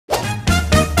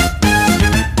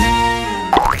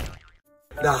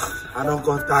I don't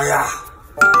got tired.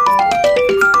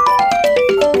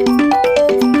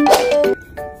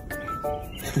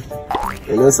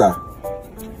 Hello, sir.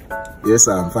 Yes,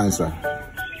 sir. I'm fine, sir.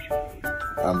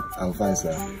 I'm fine,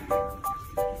 sir.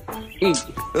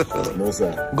 No,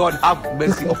 sir. God have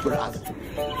mercy upon us.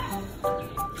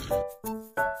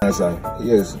 Yes, sir.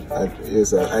 Yes, yes,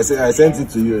 sir. I sent it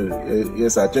to you.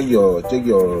 Yes, sir. Check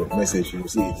your message. You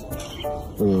see it.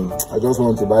 I just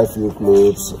want to buy a few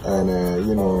clothes and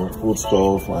you know, food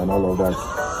stuff and all of that.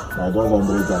 I just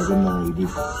 100,000 now. You do.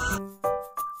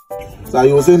 Sir,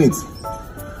 you were saying it.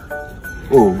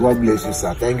 Oh, God bless you,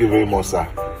 sir. Thank you very much, sir.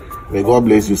 May God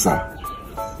bless you, sir.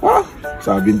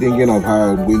 So I've been thinking of how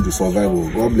I'm going to survive.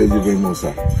 God bless you very much,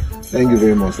 sir. Thank you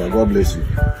very much, sir. God bless you.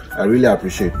 I really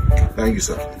appreciate it. Thank you,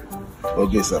 sir.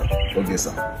 Okay, sir. Okay,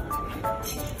 sir.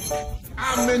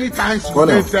 How many times did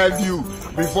they tell you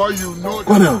before you know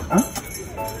that? Huh?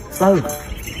 Sorry.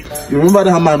 You remember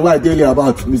that man who I tell you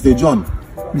about, Mr. John?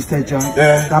 Mr. John?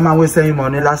 That man was saying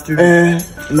money last week.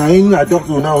 Now I talk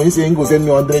to now, he's saying he go send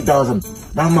me 100,000.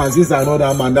 That man, since I know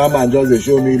that man just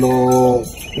show me, you know,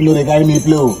 they carry me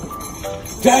play.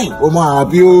 Jai, oh my,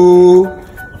 happy you.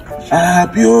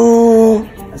 Happy you.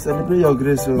 I celebrate your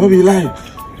grace. No be lie.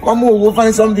 Come on, we'll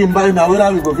find something buy now, whether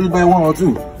we go feel buy one or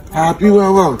two. Happy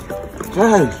well.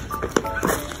 Try.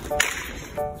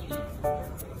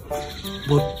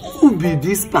 But who be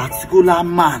this particular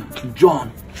man,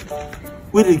 John,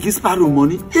 where they give Sparrow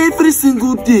money every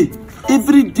single day,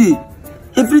 every day,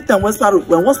 every time when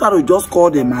one Sparrow just call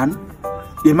the man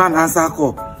answer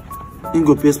call, he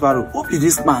go pay Sparrow. Who be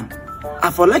this man? I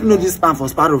for like know this man for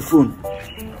Sparrow phone.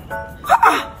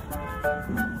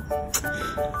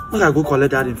 When I go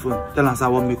collect that in phone, tell us I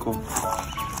won't make up.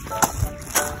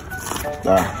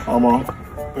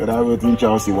 Whether waiting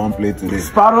Chelsea won't play today.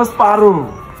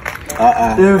 Sparrow.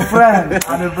 A friend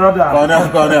and a brother.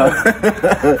 Cornell.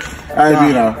 How you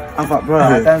doing now?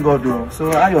 Brother, thank God though.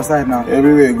 So how your side now?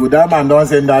 Everywhere good. That man don't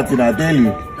send that thing, I tell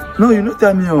you. No, you don't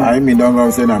tell me. I mean don't go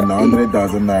send him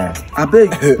 100,000 naira. I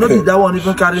beg, no be that one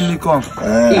even carry me come.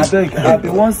 I beg, I be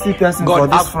one sick person for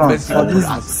this front, for this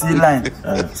sea line.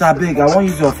 So I beg, I want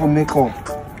you to your phone make up.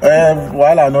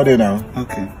 While I know they now.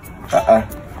 Okay.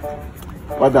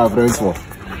 What are friends for?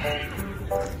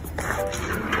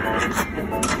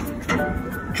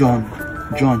 John.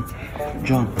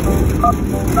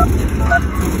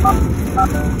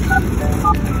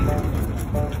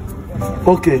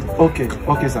 Okay,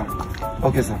 sir.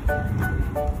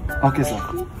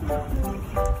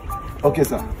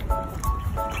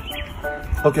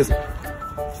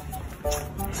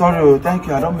 Sorry, thank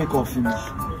you. I don't make up finish.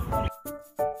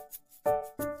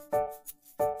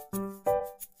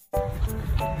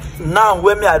 Now,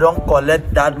 when I don't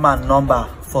collect that man number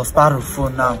for Sparrow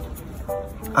phone now.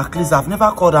 At least I've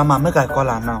never called her man. Make I call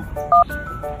her now.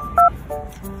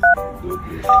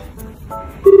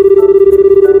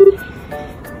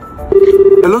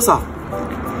 Hello, sir.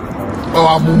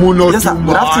 Yes, sir.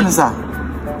 Good afternoon, sir.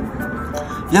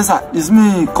 Yes, sir. It's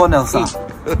me, Colonel, sir.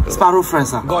 Sparrow friend,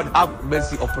 sir. God have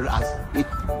mercy upon us.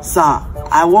 Sir,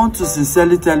 I want to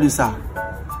sincerely tell you, sir.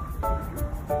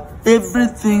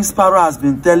 Everything Sparrow has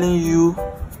been telling you,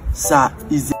 sir,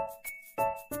 is a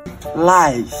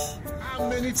lie.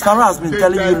 Sparrow has been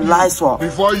telling you lies for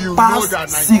past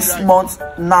 6 months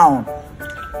now.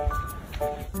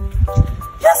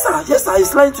 Yes, sir.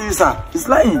 He's lying to you, sir. He's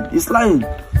lying.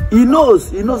 He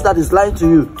knows that he's lying to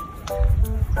you.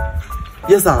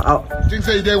 Yes, sir.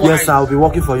 Yes, sir. I'll be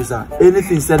working for you, sir.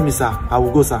 Anything send me, sir. I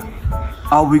will go, sir.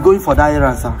 I'll be going for that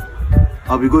errand, sir.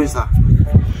 I'll be going, sir.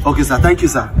 Okay, sir. Thank you,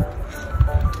 sir.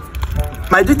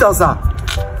 My details, sir.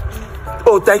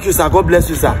 Oh, thank you, sir. God bless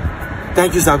you, sir.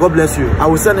 Thank you, sir. God bless you. I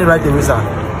will send it right away, sir.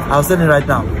 I'll send it right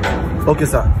now. Okay,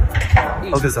 sir.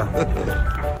 Okay, sir.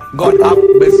 God have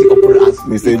mercy upon us.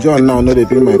 Mr. John now know they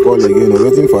pick my call again. I'm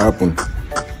waiting for happen.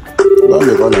 Don't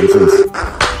they call him since?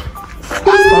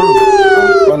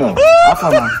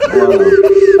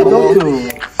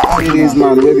 This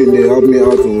man maybe they help me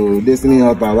out to Destiny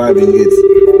help and why being it.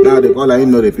 Now they call I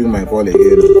know they pick my call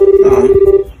again.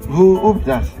 Who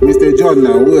that? Mr. John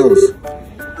now, who else?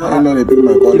 I know they pick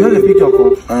my call. You know they pick your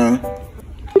call?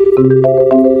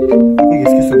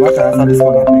 Excuse me, what can I answer this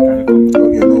call and pick a call?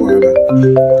 Okay, no worries.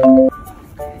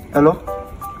 Hello?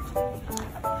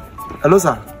 Hello,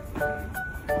 sir.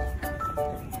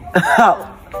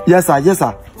 Yes,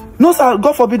 sir. No, sir,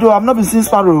 God forbid, I've not been seeing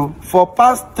Sparrow for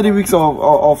past 3 weeks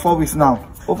or 4 weeks now.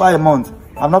 Over a month.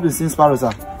 I've not been seeing Sparrow,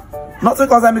 sir. Nothing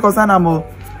concern me, concern him. No,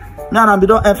 we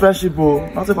don't have friendship.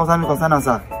 Nothing concern me, concern him,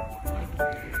 sir.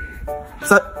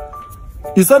 Sir,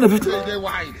 you saw the 50.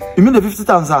 You mean the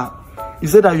 50,000, sir? You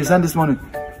said that you sent this money.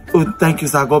 Oh, thank you,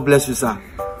 sir. God bless you, sir.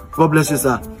 God bless you,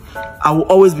 sir. I will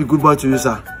always be good boy to you,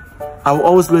 sir. I will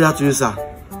always loyal to you, sir.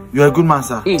 You're a good man,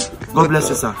 sir. God bless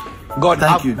you, sir. God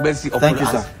thank you. Mercy thank you,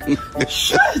 sir.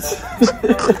 Shit.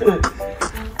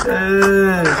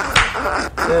 Hey.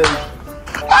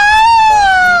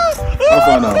 How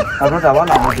far now? My brother, what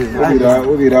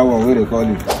be that one where they call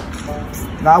you?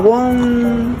 Now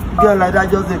one girl like that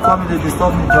just they come they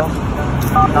disturb me, John.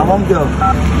 Now one girl.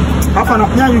 How far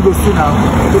now? You go see now.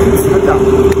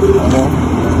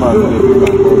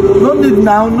 No need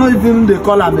now, no even they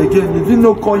call him again. If you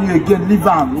no call you again, leave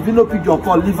him. If you no pick your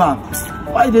call, leave him.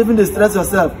 Why you even stress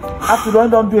yourself? After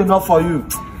don't do enough for you.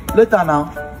 Later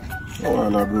now. Oh,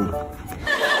 bro.